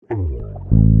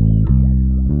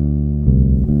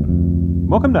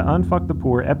Welcome to Unfuck the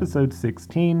Poor, episode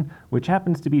 16, which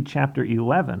happens to be chapter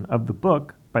 11 of the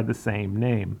book by the same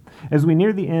name. As we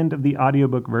near the end of the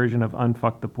audiobook version of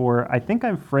Unfuck the Poor, I think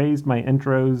I've phrased my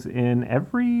intros in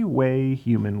every way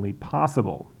humanly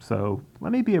possible. So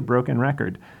let me be a broken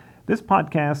record. This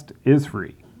podcast is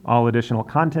free. All additional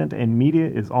content and media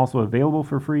is also available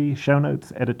for free. Show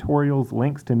notes, editorials,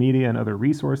 links to media and other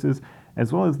resources,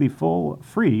 as well as the full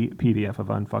free PDF of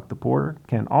Unfuck the Poor,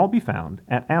 can all be found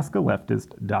at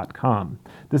askaleftist.com.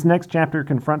 This next chapter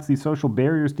confronts the social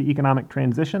barriers to economic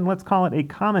transition. Let's call it a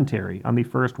commentary on the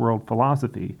first world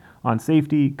philosophy on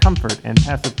safety, comfort, and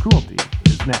passive cruelty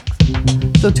is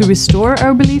next. So to restore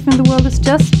our belief in the world is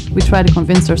just, we try to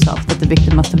convince ourselves that the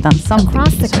victim must have done something.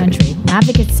 Across the country,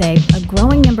 advocates say a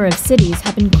growing number of cities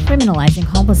have been criminalizing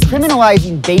homelessness.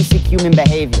 Criminalizing basic human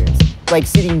behaviors, like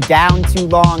sitting down too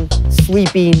long,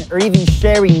 sleeping, or even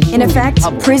sharing food. In effect,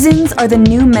 prisons are the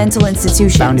new mental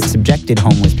institutions. Found it subjected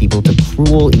homeless people to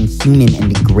cruel, inhuman,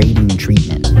 and degrading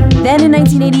treatment. Then in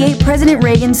 1988, President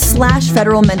Reagan slashed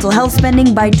federal mental health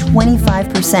spending by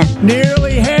 25%.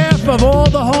 Nearly half of all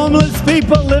the homeless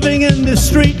people living in the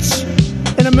streets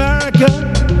in America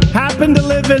happen to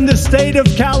live in the state of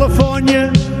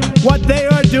California. What they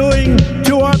are doing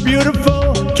to our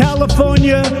beautiful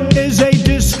California is a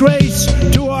disgrace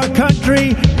to our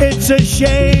country. It's a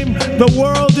shame. The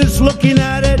world is looking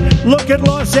at it. Look at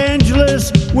Los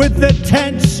Angeles with the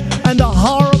tents and the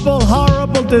horrible,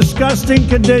 horrible, disgusting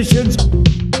conditions.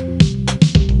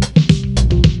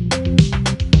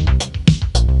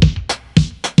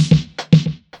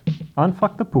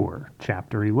 Unfuck the Poor,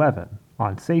 Chapter 11,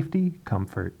 on safety,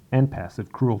 comfort, and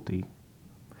passive cruelty.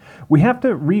 We have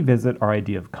to revisit our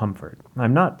idea of comfort.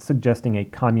 I'm not suggesting a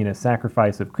communist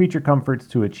sacrifice of creature comforts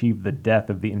to achieve the death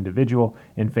of the individual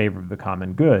in favor of the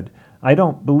common good. I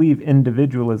don't believe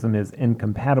individualism is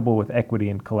incompatible with equity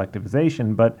and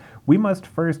collectivization, but we must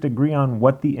first agree on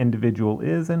what the individual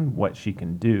is and what she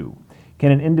can do.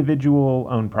 Can an individual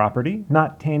own property?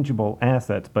 Not tangible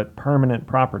assets, but permanent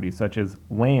property such as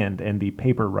land and the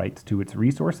paper rights to its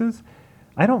resources?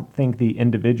 I don't think the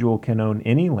individual can own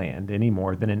any land any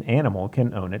more than an animal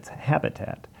can own its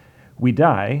habitat. We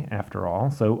die, after all,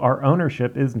 so our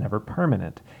ownership is never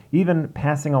permanent. Even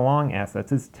passing along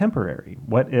assets is temporary.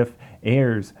 What if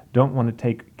heirs don't want to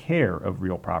take care of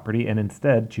real property and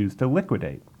instead choose to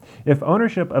liquidate? If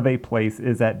ownership of a place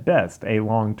is at best a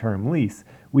long-term lease,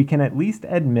 we can at least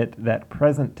admit that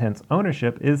present tense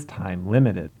ownership is time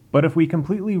limited. But if we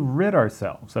completely rid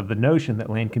ourselves of the notion that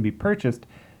land can be purchased,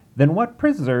 then what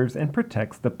preserves and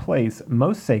protects the place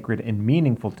most sacred and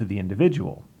meaningful to the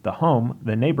individual, the home,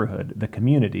 the neighborhood, the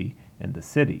community, and the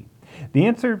city? The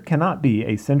answer cannot be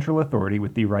a central authority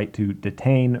with the right to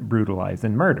detain, brutalize,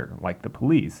 and murder, like the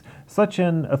police. Such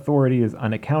an authority is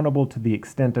unaccountable to the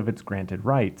extent of its granted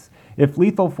rights. If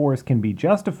lethal force can be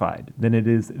justified, then it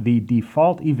is the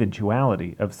default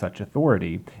eventuality of such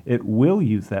authority. It will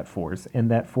use that force,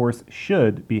 and that force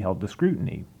should be held to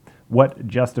scrutiny. What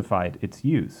justified its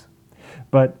use?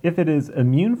 But if it is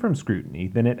immune from scrutiny,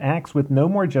 then it acts with no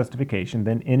more justification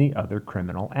than any other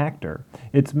criminal actor.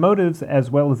 Its motives, as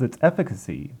well as its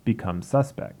efficacy, become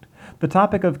suspect. The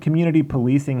topic of community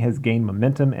policing has gained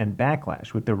momentum and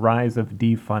backlash with the rise of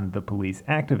defund the police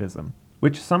activism,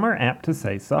 which some are apt to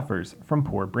say suffers from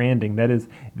poor branding. That is,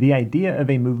 the idea of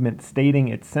a movement stating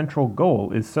its central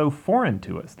goal is so foreign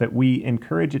to us that we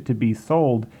encourage it to be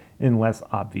sold in less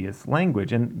obvious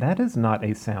language, and that is not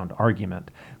a sound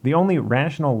argument. The only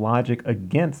rational logic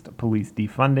against police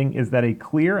defunding is that a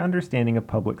clear understanding of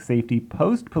public safety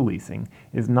post-policing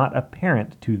is not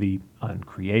apparent to the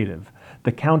uncreative.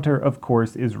 The counter, of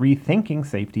course, is rethinking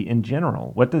safety in general.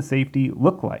 What does safety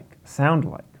look like, sound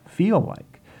like, feel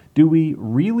like? Do we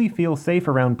really feel safe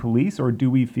around police, or do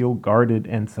we feel guarded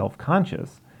and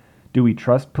self-conscious? Do we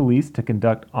trust police to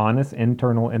conduct honest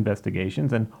internal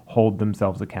investigations and hold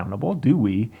themselves accountable? Do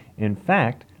we, in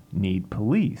fact, need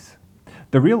police?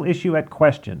 The real issue at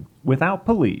question, without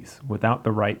police, without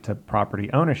the right to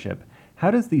property ownership,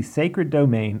 how does the sacred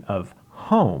domain of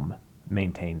home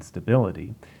maintain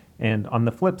stability? And on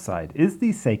the flip side, is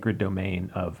the sacred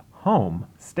domain of home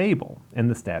stable in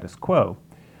the status quo?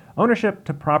 Ownership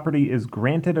to property is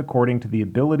granted according to the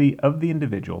ability of the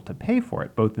individual to pay for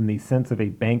it, both in the sense of a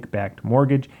bank-backed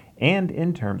mortgage and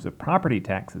in terms of property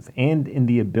taxes, and in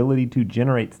the ability to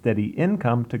generate steady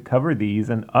income to cover these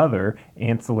and other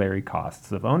ancillary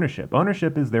costs of ownership.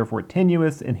 Ownership is therefore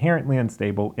tenuous, inherently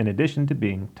unstable, in addition to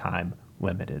being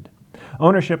time-limited.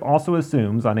 Ownership also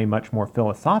assumes, on a much more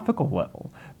philosophical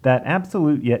level, that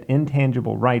absolute yet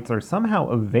intangible rights are somehow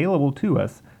available to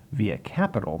us via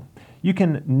capital. You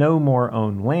can no more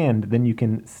own land than you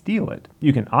can steal it.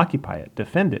 You can occupy it,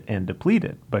 defend it, and deplete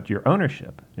it, but your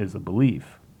ownership is a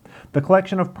belief. The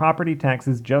collection of property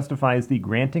taxes justifies the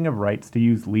granting of rights to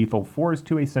use lethal force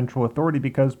to a central authority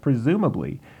because,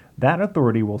 presumably, that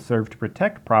authority will serve to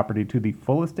protect property to the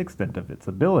fullest extent of its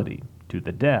ability, to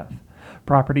the death.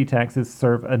 Property taxes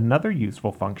serve another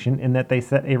useful function in that they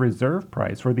set a reserve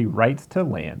price for the rights to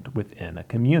land within a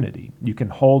community. You can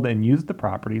hold and use the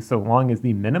property so long as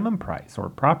the minimum price or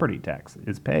property tax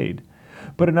is paid.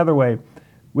 Put another way,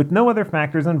 with no other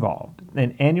factors involved,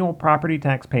 an annual property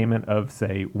tax payment of,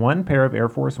 say, one pair of Air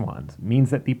Force Ones means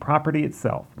that the property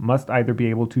itself must either be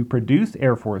able to produce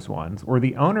Air Force Ones or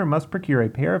the owner must procure a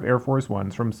pair of Air Force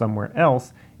Ones from somewhere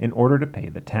else in order to pay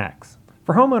the tax.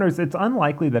 For homeowners, it's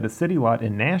unlikely that a city lot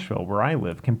in Nashville, where I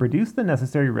live, can produce the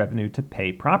necessary revenue to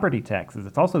pay property taxes.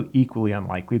 It's also equally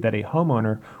unlikely that a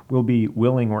homeowner will be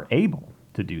willing or able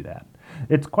to do that.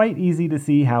 It's quite easy to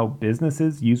see how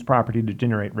businesses use property to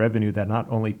generate revenue that not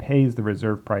only pays the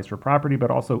reserve price for property,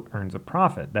 but also earns a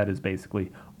profit. That is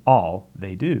basically all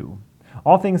they do.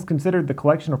 All things considered, the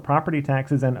collection of property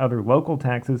taxes and other local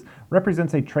taxes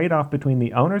represents a trade-off between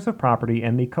the owners of property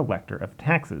and the collector of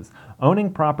taxes.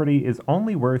 Owning property is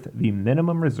only worth the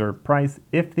minimum reserve price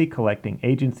if the collecting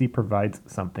agency provides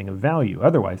something of value.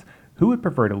 Otherwise, who would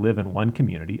prefer to live in one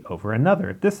community over another?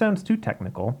 If this sounds too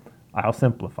technical, I'll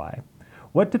simplify.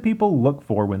 What do people look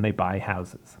for when they buy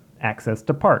houses? Access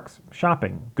to parks,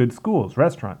 shopping, good schools,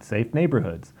 restaurants, safe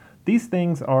neighborhoods. These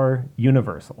things are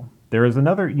universal. There is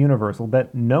another universal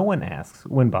that no one asks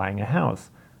when buying a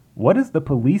house. What is the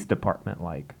police department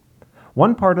like?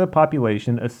 One part of the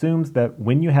population assumes that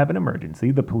when you have an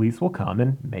emergency, the police will come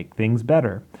and make things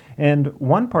better. And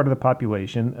one part of the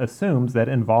population assumes that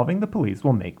involving the police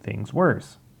will make things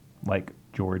worse, like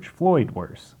George Floyd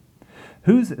worse.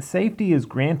 Whose safety is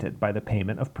granted by the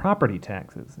payment of property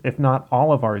taxes? If not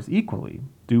all of ours equally,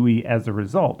 do we as a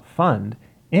result fund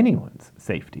anyone's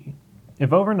safety?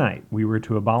 If overnight we were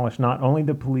to abolish not only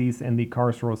the police and the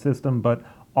carceral system, but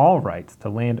all rights to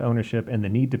land ownership and the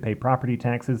need to pay property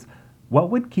taxes, what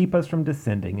would keep us from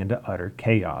descending into utter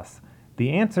chaos?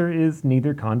 The answer is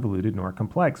neither convoluted nor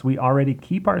complex. We already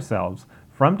keep ourselves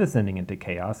from descending into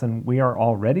chaos, and we are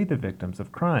already the victims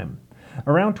of crime.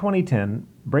 Around 2010,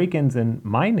 break-ins in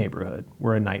my neighborhood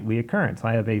were a nightly occurrence.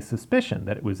 I have a suspicion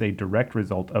that it was a direct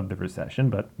result of the recession,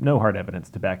 but no hard evidence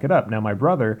to back it up. Now, my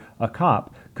brother, a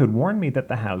cop, could warn me that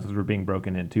the houses were being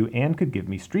broken into and could give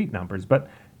me street numbers, but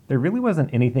there really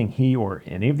wasn't anything he or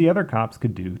any of the other cops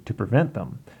could do to prevent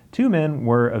them. 2 men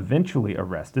were eventually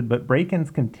arrested, but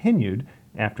break-ins continued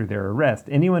after their arrest.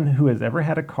 Anyone who has ever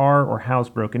had a car or house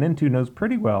broken into knows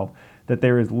pretty well that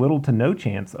there is little to no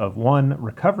chance of 1,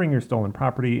 recovering your stolen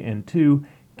property, and 2,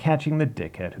 catching the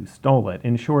dickhead who stole it.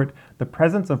 In short, the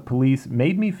presence of police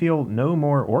made me feel no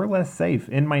more or less safe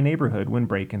in my neighborhood when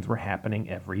break-ins were happening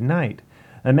every night.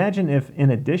 Imagine if, in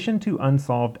addition to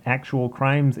unsolved actual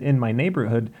crimes in my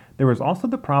neighborhood, there was also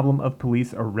the problem of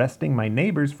police arresting my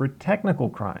neighbors for technical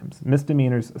crimes.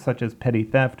 Misdemeanors such as petty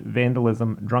theft,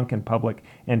 vandalism, drunk in public,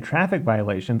 and traffic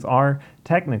violations are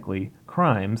technically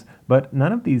crimes, but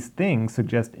none of these things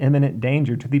suggest imminent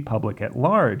danger to the public at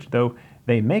large, though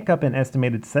they make up an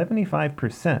estimated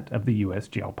 75% of the U.S.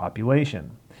 jail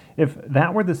population. If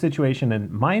that were the situation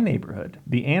in my neighborhood,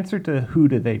 the answer to who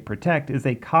do they protect is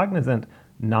a cognizant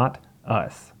not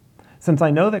us. Since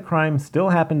I know that crime still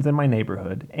happens in my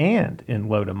neighborhood and in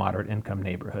low to moderate income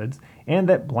neighborhoods, and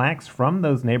that blacks from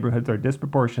those neighborhoods are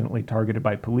disproportionately targeted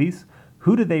by police,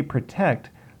 who do they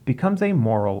protect becomes a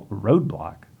moral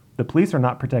roadblock. The police are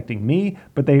not protecting me,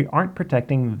 but they aren't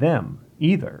protecting them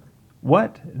either.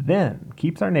 What, then,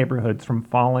 keeps our neighborhoods from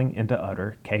falling into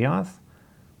utter chaos?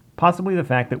 Possibly the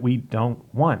fact that we don't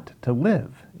want to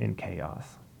live in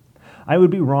chaos. I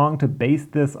would be wrong to base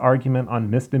this argument on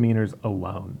misdemeanors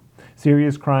alone.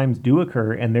 Serious crimes do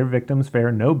occur, and their victims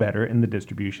fare no better in the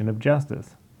distribution of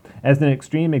justice. As an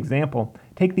extreme example,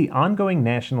 take the ongoing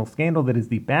national scandal that is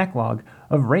the backlog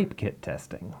of rape kit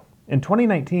testing. In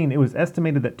 2019, it was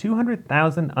estimated that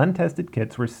 200,000 untested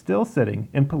kits were still sitting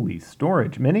in police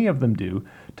storage, many of them due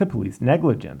to police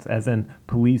negligence, as in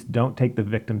police don't take the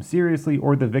victim seriously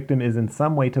or the victim is in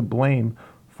some way to blame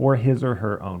for his or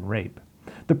her own rape.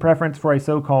 The preference for a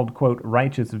so-called, quote,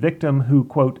 righteous victim who,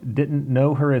 quote, didn't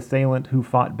know her assailant, who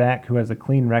fought back, who has a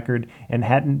clean record, and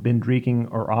hadn't been drinking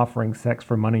or offering sex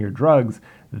for money or drugs,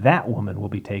 that woman will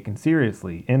be taken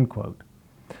seriously, end quote.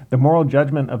 The moral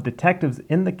judgment of detectives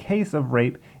in the case of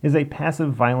rape is a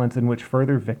passive violence in which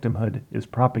further victimhood is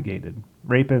propagated.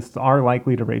 Rapists are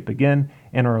likely to rape again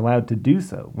and are allowed to do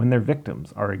so when their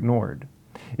victims are ignored.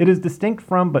 It is distinct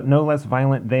from, but no less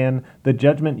violent than, the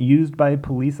judgment used by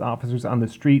police officers on the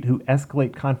street who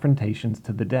escalate confrontations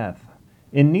to the death.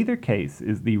 In neither case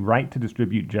is the right to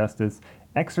distribute justice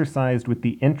exercised with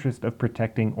the interest of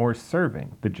protecting or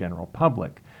serving the general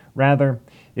public. Rather,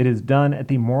 it is done at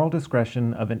the moral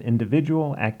discretion of an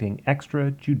individual acting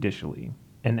extrajudicially,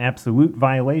 an absolute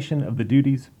violation of the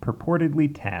duties purportedly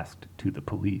tasked to the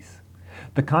police.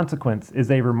 The consequence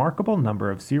is a remarkable number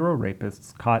of serial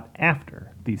rapists caught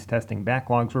after these testing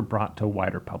backlogs were brought to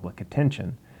wider public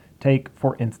attention. Take,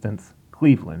 for instance,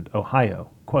 Cleveland,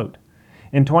 Ohio. Quote,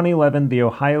 in 2011, the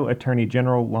Ohio Attorney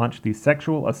General launched the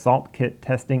Sexual Assault Kit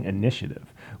Testing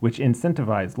Initiative, which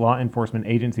incentivized law enforcement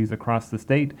agencies across the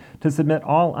state to submit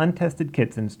all untested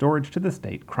kits in storage to the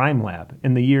state crime lab.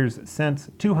 In the years since,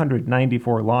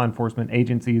 294 law enforcement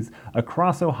agencies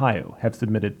across Ohio have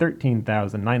submitted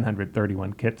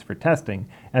 13,931 kits for testing.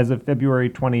 As of February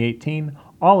 2018,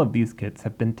 all of these kits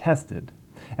have been tested.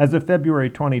 As of February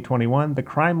 2021, the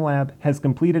Crime Lab has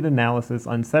completed analysis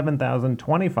on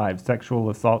 7,025 sexual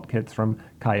assault kits from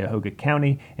Cuyahoga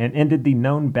County and ended the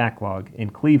known backlog in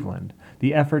Cleveland.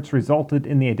 The efforts resulted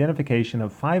in the identification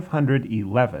of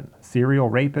 511 serial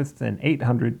rapists and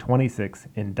 826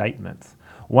 indictments.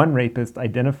 One rapist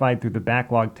identified through the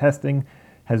backlog testing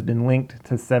has been linked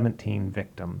to 17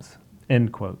 victims.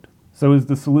 End quote. So is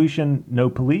the solution no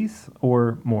police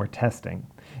or more testing?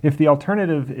 If the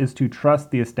alternative is to trust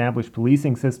the established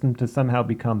policing system to somehow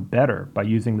become better by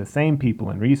using the same people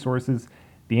and resources,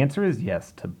 the answer is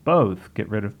yes to both get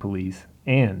rid of police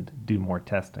and do more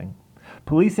testing.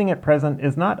 Policing at present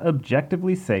is not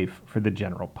objectively safe for the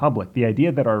general public. The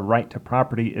idea that our right to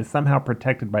property is somehow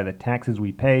protected by the taxes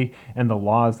we pay and the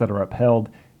laws that are upheld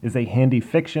is a handy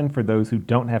fiction for those who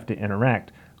don't have to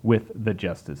interact with the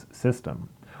justice system.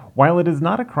 While it is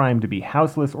not a crime to be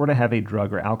houseless or to have a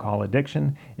drug or alcohol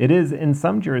addiction, it is in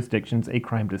some jurisdictions a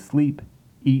crime to sleep,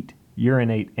 eat,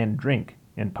 urinate, and drink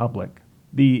in public.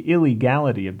 The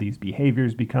illegality of these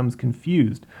behaviors becomes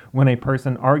confused when a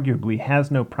person arguably has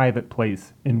no private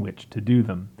place in which to do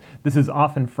them. This is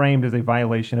often framed as a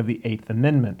violation of the Eighth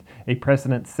Amendment, a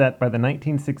precedent set by the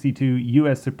 1962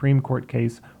 U.S. Supreme Court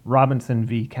case Robinson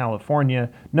v. California,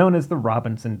 known as the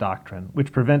Robinson Doctrine,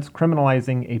 which prevents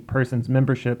criminalizing a person's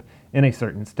membership in a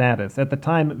certain status. At the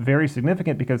time, very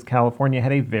significant because California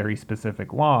had a very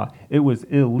specific law. It was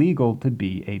illegal to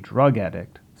be a drug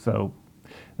addict. So,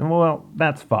 well,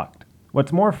 that's fucked.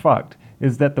 What's more fucked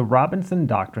is that the Robinson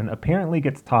Doctrine apparently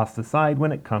gets tossed aside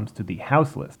when it comes to the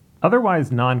houseless.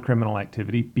 Otherwise, non-criminal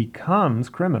activity becomes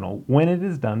criminal when it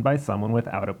is done by someone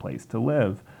without a place to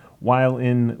live. While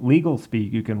in legal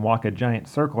speak you can walk a giant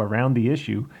circle around the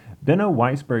issue, Benno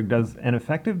Weisberg does an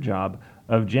effective job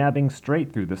of jabbing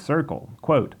straight through the circle.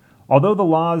 Quote, although the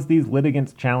laws these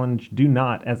litigants challenge do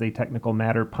not, as a technical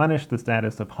matter, punish the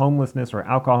status of homelessness or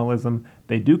alcoholism,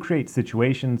 they do create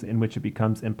situations in which it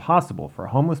becomes impossible for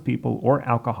homeless people or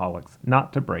alcoholics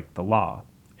not to break the law.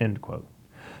 End quote.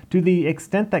 To the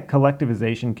extent that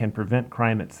collectivization can prevent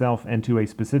crime itself, and to a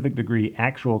specific degree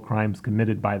actual crimes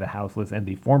committed by the houseless and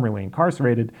the formerly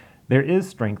incarcerated, there is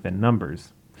strength in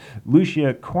numbers.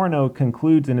 Lucia Corno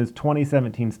concludes in his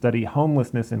 2017 study,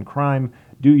 Homelessness and Crime,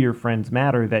 Do Your Friends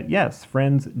Matter?, that yes,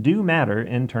 friends do matter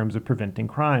in terms of preventing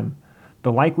crime.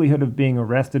 The likelihood of being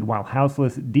arrested while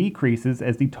houseless decreases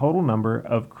as the total number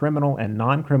of criminal and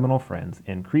non-criminal friends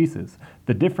increases.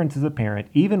 The difference is apparent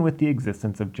even with the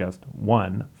existence of just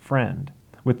one friend,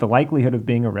 with the likelihood of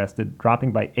being arrested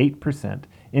dropping by 8%,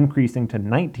 increasing to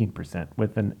 19%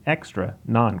 with an extra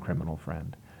non-criminal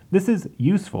friend. This is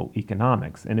useful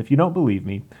economics, and if you don't believe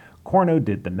me, Corno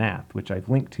did the math, which I've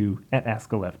linked to at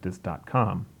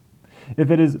askaleftist.com.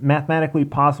 If it is mathematically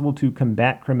possible to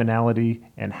combat criminality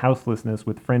and houselessness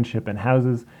with friendship and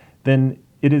houses, then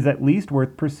it is at least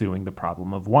worth pursuing the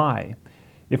problem of why.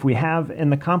 If we have, in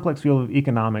the complex field of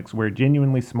economics where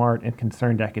genuinely smart and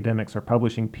concerned academics are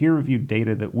publishing peer-reviewed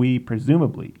data that we,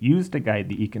 presumably, use to guide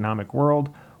the economic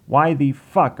world, why the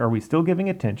fuck are we still giving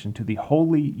attention to the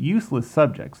wholly useless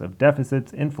subjects of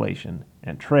deficits, inflation,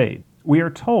 and trade? We are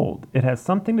told it has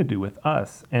something to do with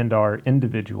us and our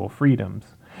individual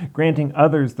freedoms. Granting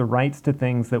others the rights to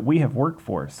things that we have worked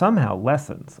for somehow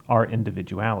lessens our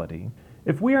individuality.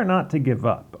 If we are not to give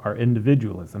up our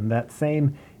individualism, that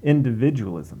same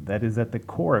individualism that is at the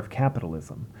core of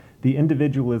capitalism, the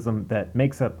individualism that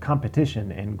makes up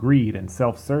competition and greed and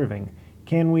self-serving,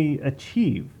 can we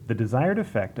achieve the desired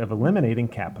effect of eliminating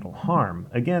capital harm?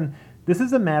 Again, this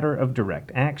is a matter of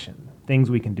direct action. Things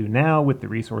we can do now with the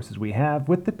resources we have,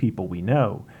 with the people we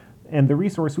know. And the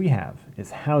resource we have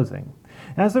is housing.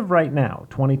 As of right now,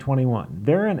 2021,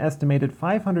 there are an estimated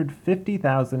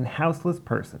 550,000 houseless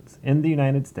persons in the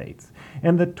United States,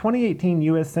 and the 2018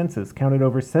 U.S. Census counted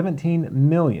over 17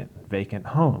 million vacant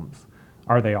homes.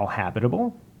 Are they all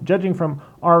habitable? Judging from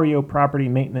REO property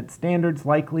maintenance standards,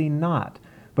 likely not,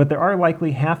 but there are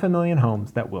likely 500,000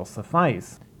 homes that will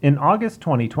suffice. In August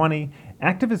 2020,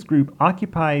 activist group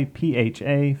Occupy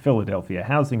PHA, Philadelphia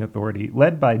Housing Authority,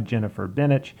 led by Jennifer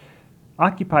Benich,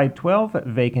 occupied 12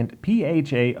 vacant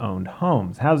PHA-owned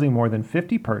homes, housing more than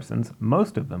 50 persons,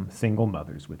 most of them single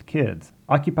mothers with kids.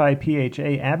 Occupy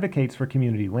PHA advocates for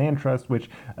community land trusts, which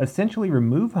essentially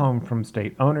remove homes from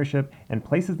state ownership and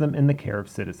places them in the care of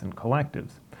citizen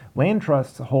collectives. Land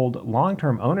trusts hold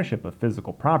long-term ownership of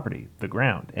physical property, the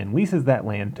ground, and leases that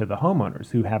land to the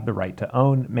homeowners who have the right to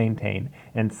own, maintain,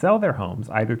 and sell their homes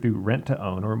either through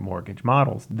rent-to-own or mortgage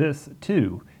models. This,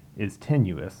 too, is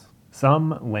tenuous.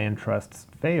 Some land trusts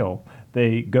fail.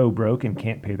 They go broke and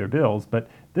can't pay their bills, but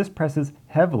this presses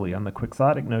heavily on the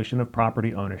quixotic notion of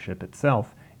property ownership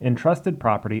itself. Entrusted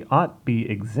property ought be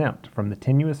exempt from the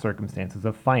tenuous circumstances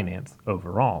of finance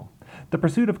overall. The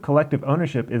pursuit of collective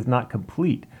ownership is not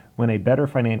complete when a better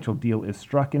financial deal is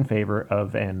struck in favor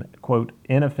of an, quote,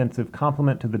 inoffensive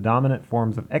complement to the dominant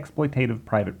forms of exploitative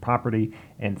private property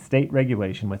and state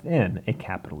regulation within a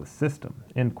capitalist system,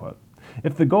 end quote.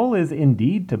 If the goal is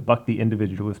indeed to buck the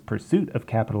individualist pursuit of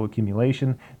capital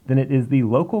accumulation, then it is the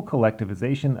local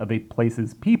collectivization of a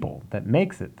place's people that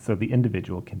makes it so the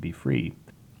individual can be free.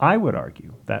 I would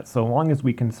argue that so long as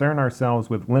we concern ourselves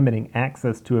with limiting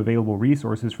access to available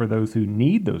resources for those who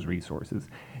need those resources,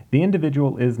 the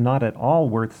individual is not at all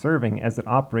worth serving as it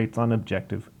operates on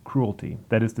objective cruelty,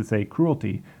 that is to say,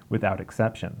 cruelty without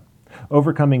exception.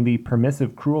 Overcoming the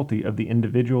permissive cruelty of the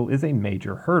individual is a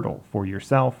major hurdle for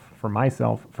yourself, for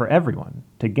myself, for everyone,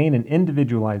 to gain an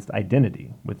individualized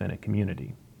identity within a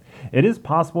community. It is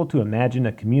possible to imagine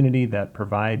a community that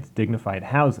provides dignified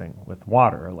housing with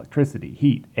water, electricity,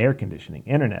 heat, air conditioning,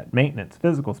 internet, maintenance,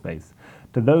 physical space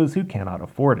to those who cannot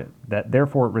afford it, that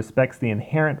therefore respects the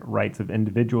inherent rights of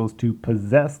individuals to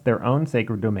possess their own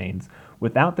sacred domains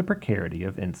without the precarity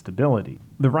of instability.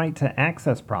 The right to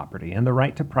access property and the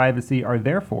right to privacy are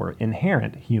therefore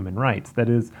inherent human rights. That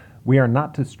is, we are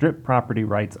not to strip property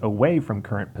rights away from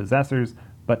current possessors,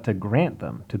 but to grant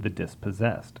them to the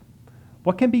dispossessed.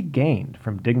 What can be gained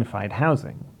from dignified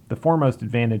housing? The foremost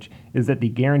advantage is that the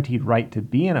guaranteed right to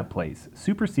be in a place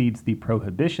supersedes the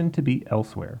prohibition to be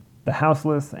elsewhere. The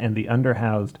houseless and the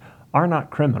underhoused are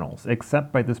not criminals,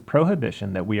 except by this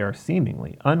prohibition that we are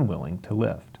seemingly unwilling to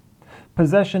lift.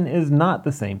 Possession is not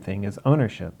the same thing as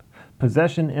ownership.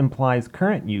 Possession implies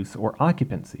current use or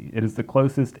occupancy. It is the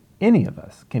closest any of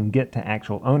us can get to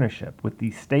actual ownership, with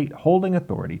the state holding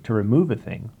authority to remove a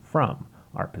thing from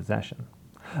our possession.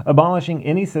 Abolishing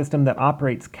any system that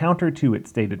operates counter to its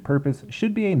stated purpose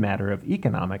should be a matter of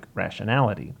economic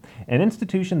rationality. An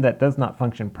institution that does not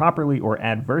function properly or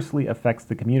adversely affects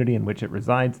the community in which it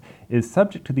resides is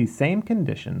subject to the same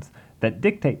conditions that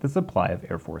dictate the supply of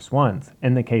Air Force Ones.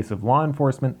 In the case of law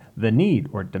enforcement, the need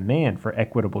or demand for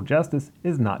equitable justice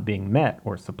is not being met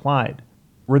or supplied.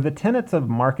 Were the tenets of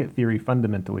market theory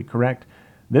fundamentally correct,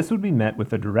 this would be met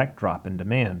with a direct drop in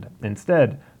demand.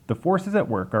 Instead, the forces at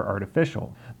work are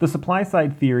artificial. The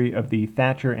supply-side theory of the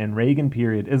Thatcher and Reagan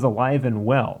period is alive and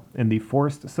well in the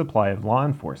forced supply of law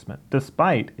enforcement,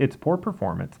 despite its poor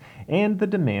performance and the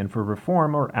demand for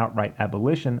reform or outright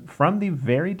abolition from the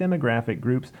very demographic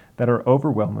groups that are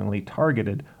overwhelmingly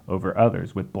targeted over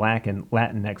others, with Black and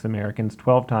Latinx Americans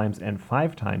 12 times and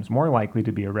 5 times more likely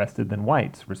to be arrested than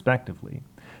whites, respectively.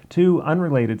 Two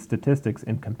unrelated statistics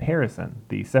in comparison,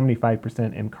 the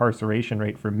 75% incarceration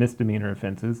rate for misdemeanor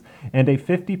offenses and a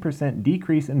 50%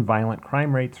 decrease in violent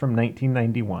crime rates from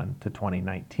 1991 to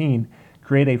 2019,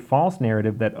 create a false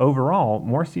narrative that overall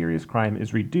more serious crime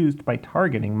is reduced by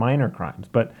targeting minor crimes,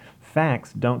 but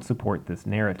facts don't support this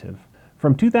narrative.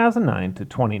 From 2009 to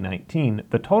 2019,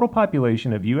 the total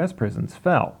population of U.S. prisons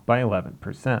fell by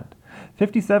 11%.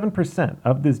 57%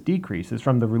 of this decrease is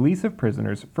from the release of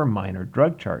prisoners for minor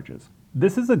drug charges.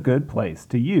 This is a good place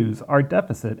to use our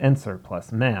deficit and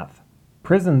surplus math.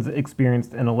 Prisons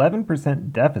experienced an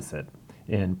 11% deficit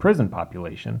in prison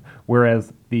population,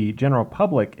 whereas the general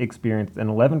public experienced an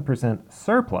 11%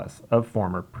 surplus of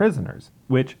former prisoners,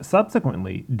 which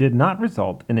subsequently did not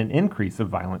result in an increase of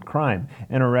violent crime,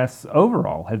 and arrests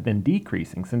overall have been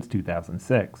decreasing since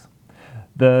 2006.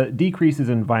 The decreases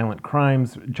in violent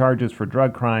crimes, charges for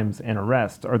drug crimes, and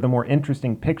arrests are the more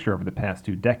interesting picture over the past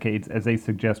 2 decades, as they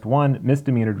suggest 1,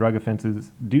 misdemeanor drug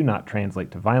offenses do not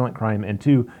translate to violent crime, and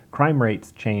 2, crime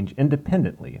rates change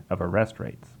independently of arrest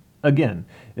rates. Again,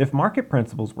 if market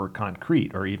principles were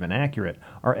concrete or even accurate,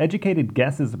 our educated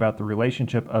guesses about the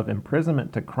relationship of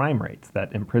imprisonment to crime rates,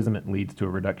 that imprisonment leads to a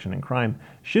reduction in crime,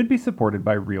 should be supported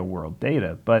by real-world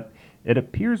data, but it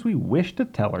appears we wish to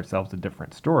tell ourselves a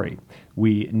different story.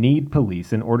 We need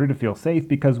police in order to feel safe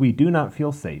because we do not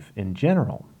feel safe in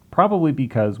general. Probably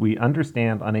because we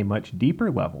understand on a much deeper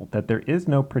level that there is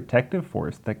no protective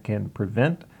force that can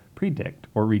prevent, predict,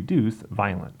 or reduce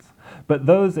violence. But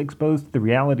those exposed to the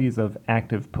realities of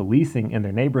active policing in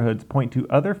their neighborhoods point to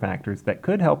other factors that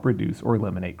could help reduce or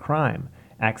eliminate crime.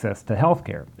 Access to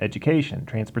healthcare, education,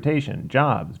 transportation,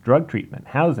 jobs, drug treatment,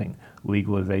 housing,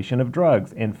 legalization of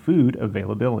drugs, and food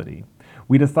availability.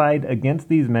 We decide against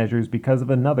these measures because of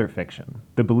another fiction,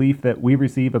 the belief that we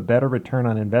receive a better return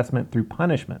on investment through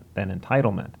punishment than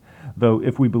entitlement. Though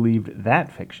if we believed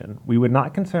that fiction, we would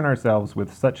not concern ourselves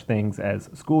with such things as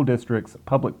school districts,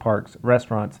 public parks,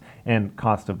 restaurants, and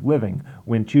cost of living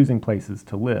when choosing places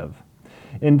to live.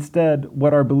 Instead,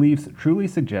 what our beliefs truly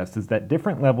suggest is that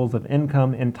different levels of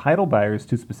income entitle buyers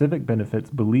to specific benefits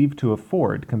believed to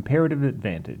afford comparative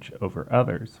advantage over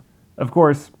others. Of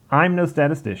course, I'm no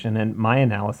statistician, and my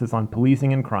analysis on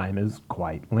policing and crime is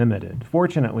quite limited.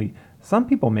 Fortunately, some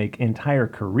people make entire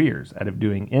careers out of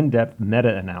doing in-depth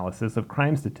meta-analysis of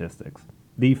crime statistics.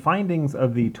 The findings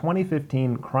of the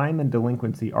 2015 Crime and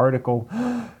Delinquency article,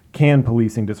 Can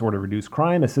Policing Disorder Reduce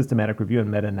Crime? A Systematic Review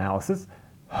and Meta-Analysis,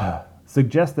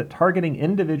 suggests that targeting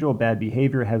individual bad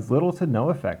behavior has little to no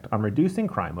effect on reducing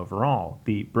crime overall.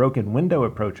 The broken window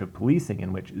approach of policing,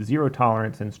 in which zero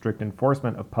tolerance and strict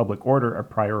enforcement of public order are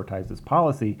prioritized as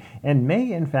policy, and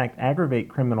may in fact aggravate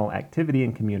criminal activity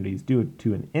in communities due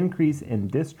to an increase in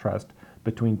distrust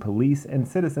between police and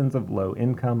citizens of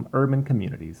low-income urban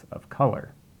communities of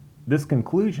color. This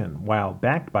conclusion, while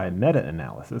backed by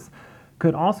meta-analysis,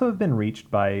 could also have been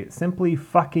reached by simply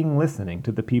fucking listening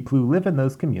to the people who live in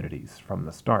those communities from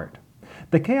the start.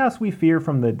 The chaos we fear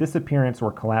from the disappearance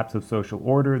or collapse of social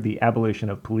order, the abolition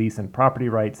of police and property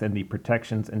rights, and the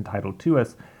protections entitled to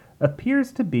us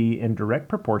appears to be in direct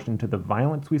proportion to the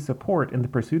violence we support in the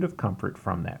pursuit of comfort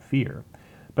from that fear.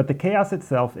 But the chaos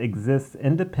itself exists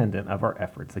independent of our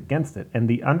efforts against it, and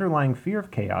the underlying fear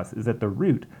of chaos is at the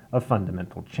root of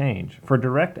fundamental change. For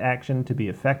direct action to be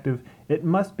effective, it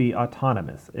must be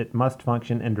autonomous. It must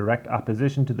function in direct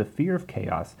opposition to the fear of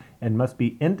chaos and must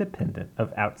be independent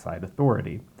of outside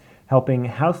authority. Helping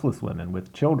houseless women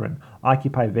with children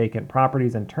occupy vacant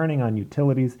properties and turning on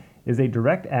utilities is a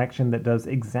direct action that does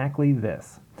exactly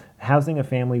this. Housing a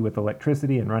family with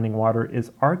electricity and running water is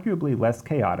arguably less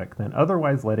chaotic than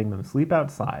otherwise letting them sleep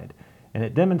outside, and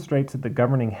it demonstrates that the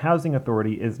governing housing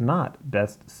authority is not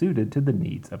best suited to the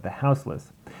needs of the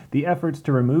houseless. The efforts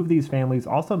to remove these families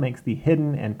also makes the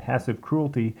hidden and passive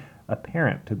cruelty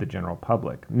apparent to the general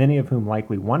public, many of whom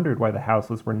likely wondered why the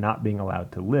houseless were not being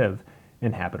allowed to live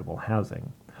in habitable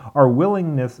housing. Our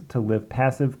willingness to live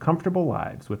passive, comfortable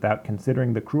lives without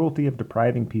considering the cruelty of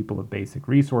depriving people of basic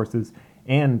resources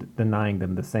and denying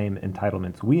them the same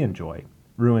entitlements we enjoy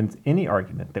ruins any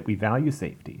argument that we value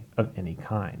safety of any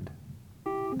kind.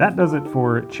 That does it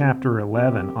for Chapter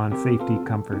 11 on safety,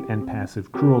 comfort, and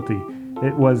passive cruelty.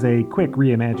 It was a quick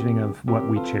reimagining of what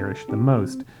we cherish the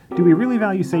most. Do we really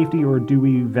value safety, or do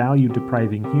we value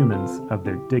depriving humans of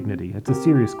their dignity? It's a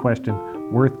serious question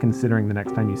worth considering the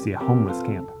next time you see a homeless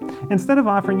camp. Instead of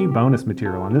offering you bonus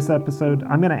material on this episode,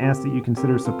 I'm going to ask that you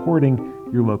consider supporting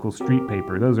your local street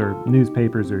paper. Those are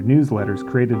newspapers or newsletters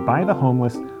created by the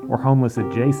homeless or homeless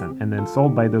adjacent and then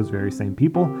sold by those very same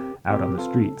people out on the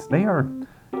streets. They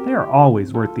are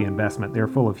always worth the investment. They're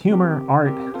full of humor,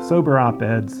 art, sober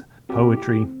op-eds,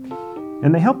 poetry,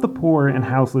 and they help the poor and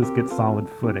houseless get solid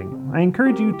footing. I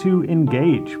encourage you to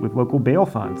engage with local bail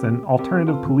funds and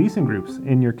alternative policing groups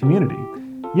in your community.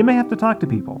 You may have to talk to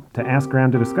people to ask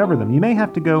around to discover them. You may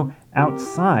have to go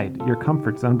outside your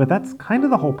comfort zone, but that's kind of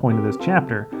the whole point of this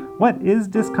chapter. What is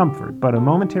discomfort but a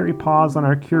momentary pause on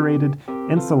our curated,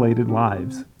 insulated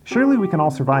lives? Surely we can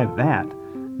all survive that.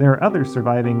 There are others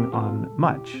surviving on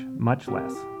much, much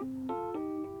less.